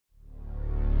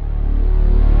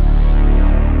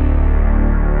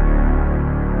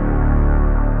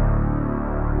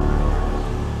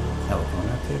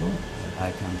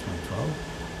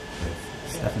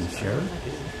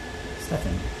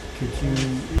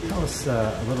tell us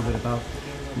a little bit about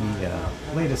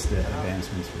the latest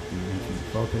advancements with the infinite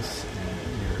focus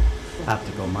and your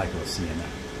optical micro CMM.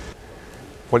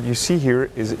 What you see here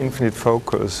is infinite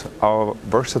focus, our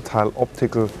versatile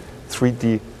optical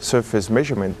 3D surface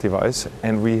measurement device,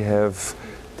 and we have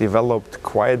developed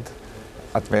quite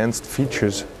advanced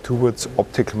features towards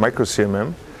optical micro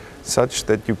CMM, such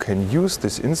that you can use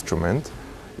this instrument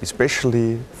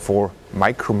especially for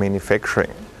micro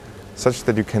manufacturing, such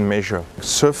that you can measure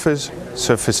surface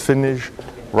finish,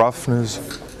 roughness,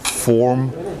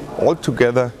 form, all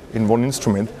together in one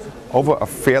instrument over a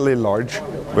fairly large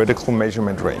vertical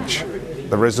measurement range.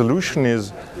 The resolution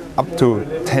is up to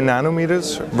 10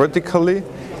 nanometers vertically,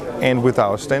 and with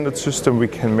our standard system we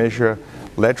can measure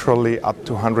laterally up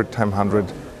to 100 times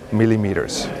 100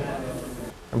 millimeters.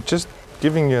 I'm just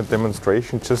giving you a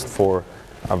demonstration just for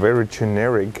a very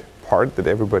generic part that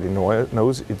everybody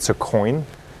knows. It's a coin,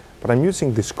 but I'm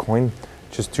using this coin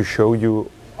just to show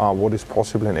you what is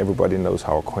possible, and everybody knows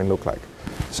how a coin looks like.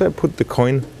 So I put the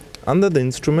coin under the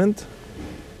instrument,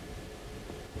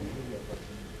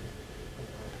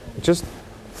 just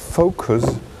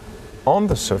focus on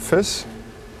the surface,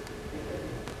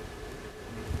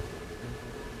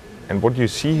 and what you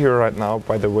see here right now,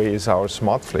 by the way, is our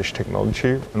smart flash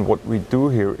technology. And what we do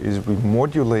here is we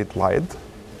modulate light.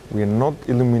 We are not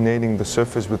illuminating the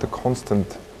surface with a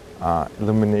constant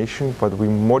illumination, but we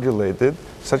modulate it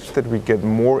such that we get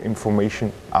more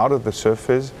information out of the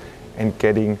surface and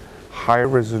getting high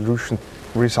resolution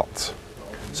results.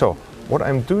 So what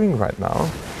I'm doing right now,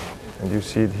 and you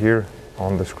see it here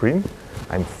on the screen,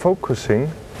 I'm focusing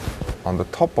on the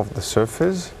top of the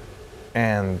surface,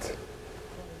 and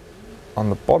on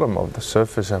the bottom of the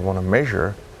surface I want to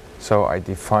measure. So I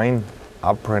define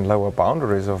upper and lower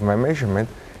boundaries of my measurement,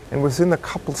 and within a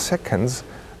couple seconds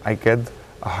I get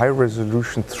a high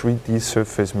resolution 3D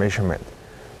surface measurement.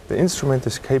 The instrument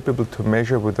is capable to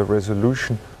measure with a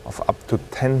resolution of up to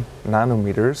 10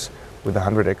 nanometers with a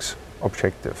 100x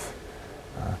objective.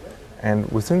 And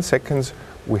within seconds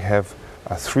we have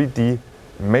a 3D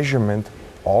measurement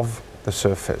of the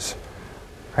surface.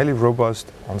 Highly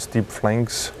robust on steep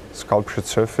flanks, sculptured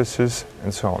surfaces,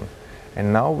 and so on.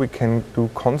 And now we can do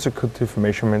consecutive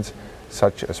measurements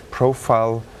such as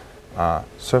profile,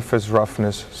 surface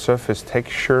roughness, surface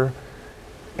texture.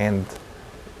 And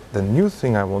the new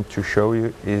thing I want to show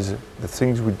you is the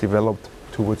things we developed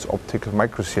towards optical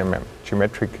micro CMM,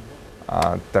 geometric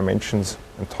dimensions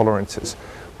and tolerances.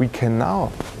 We can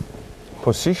now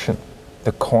position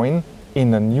the coin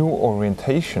in a new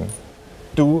orientation,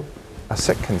 do a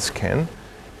second scan,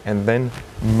 and then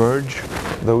merge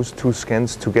those two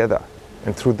scans together.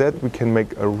 And through that we can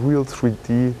make a real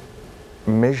 3D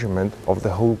measurement of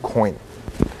the whole coin.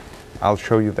 I'll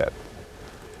show you that.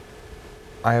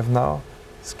 I have now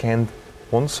scanned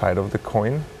one side of the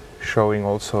coin, showing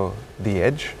also the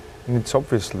edge, and it's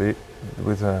obviously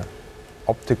with an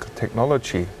optical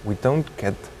technology we don't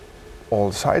get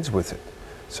all sides with it.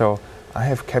 So I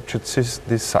have captured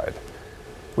this side.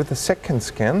 With the second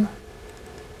scan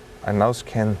I now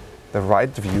scan the right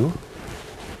view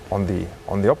on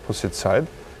the opposite side,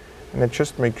 and I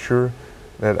just make sure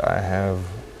that I have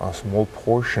a small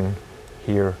portion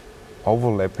here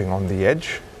overlapping on the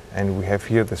edge, and we have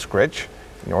here the scratch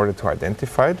in order to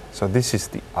identify it. So this is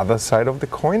the other side of the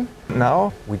coin.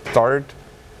 Now we start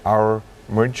our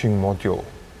merging module.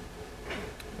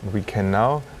 We can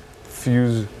now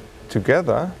fuse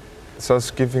together,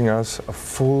 thus giving us a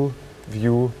full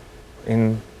view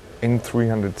in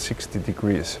 360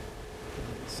 degrees.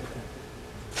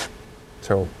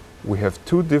 So we have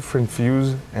two different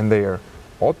views, and they are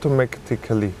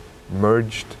automatically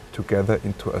merged together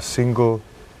into a single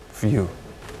view.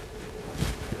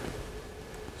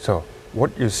 So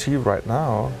what you see right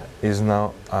now is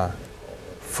now a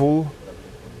full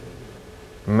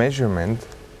measurement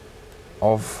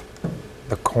of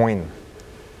the coin,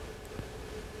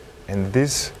 and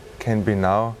this can be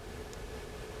now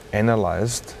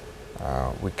analyzed.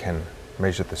 We can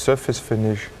measure the surface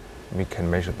finish, we can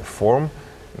measure the form,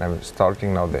 and I'm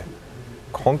starting now the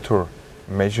contour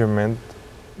measurement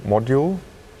module.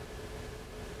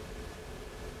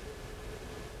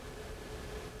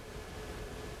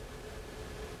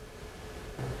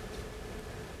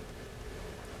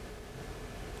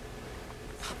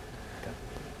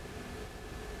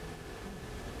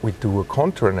 We do a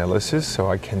contour analysis, so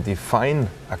I can define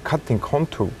a cutting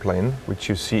contour plane, which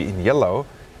you see in yellow,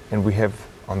 and we have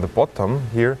on the bottom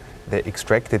here the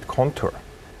extracted contour.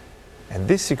 And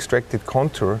this extracted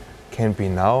contour can be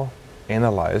now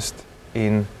analyzed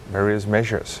in various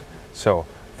measures. So,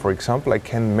 for example, I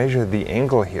can measure the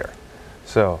angle here.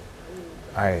 So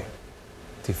I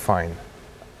define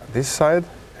this side,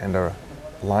 and a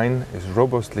line is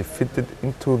robustly fitted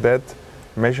into that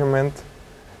measurement,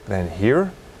 then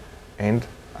here, and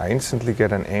I instantly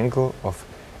get an angle of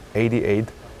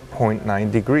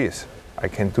 88.9 degrees. I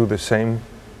can do the same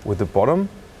with the bottom,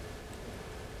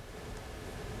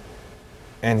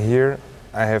 and here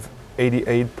I have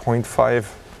 88.5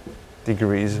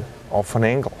 degrees of an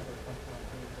angle.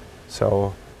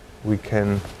 So we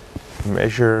can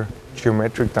measure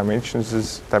geometric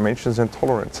dimensions and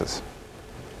tolerances.